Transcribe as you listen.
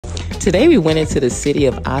Today we went into the city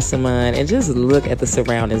of Asaman and just look at the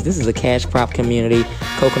surroundings. This is a cash crop community,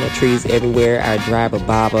 coconut trees everywhere. Our driver,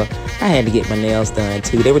 Baba, I had to get my nails done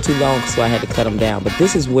too. They were too long, so I had to cut them down. But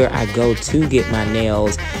this is where I go to get my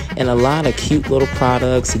nails, and a lot of cute little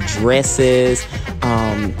products, dresses,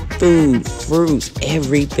 food, fruits,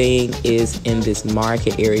 everything is in this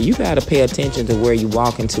market area. You got to pay attention to where you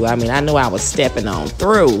walk into. I mean, I know I was stepping on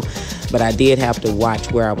through, but I did have to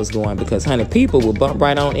watch where I was going because, honey, people will bump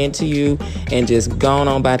right on into you and just go on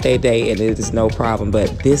about their day, and it is no problem.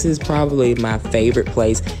 But this is probably my favorite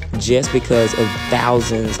place just because of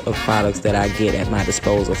thousands of products that I get at my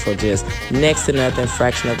disposal for just next to nothing,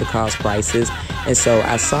 fraction of the cost prices. And so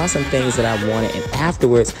I saw some things that I wanted, and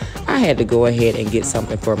afterwards I had to go ahead and get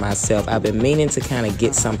something for myself. I've been meaning to kind of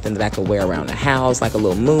get something that I could wear around the house, like a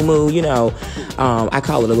little moo-moo, you know. I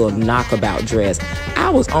call it a little knockabout dress. I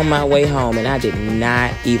was on my way home and I did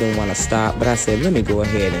not even want to stop, but I said, let me go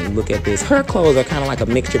ahead and look at this. Her clothes are kind of like a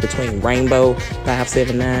mixture between Rainbow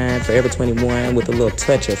 579, Forever 21 with a little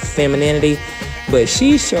touch of femininity. But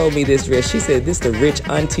she showed me this dress. She said, this is the rich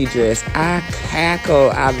auntie dress. I cackle.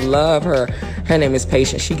 I love her. Her name is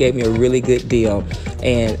Patience. She gave me a really good deal.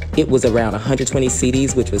 And it was around 120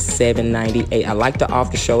 CDs, which was $7.98. I like the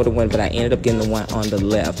off-the-shoulder one, but I ended up getting the one on the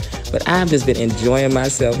left. But I've just been enjoying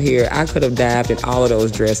myself here. I could have dived in all of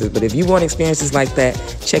those dresses. But if you want experiences like that,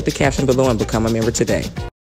 check the caption below and become a member today.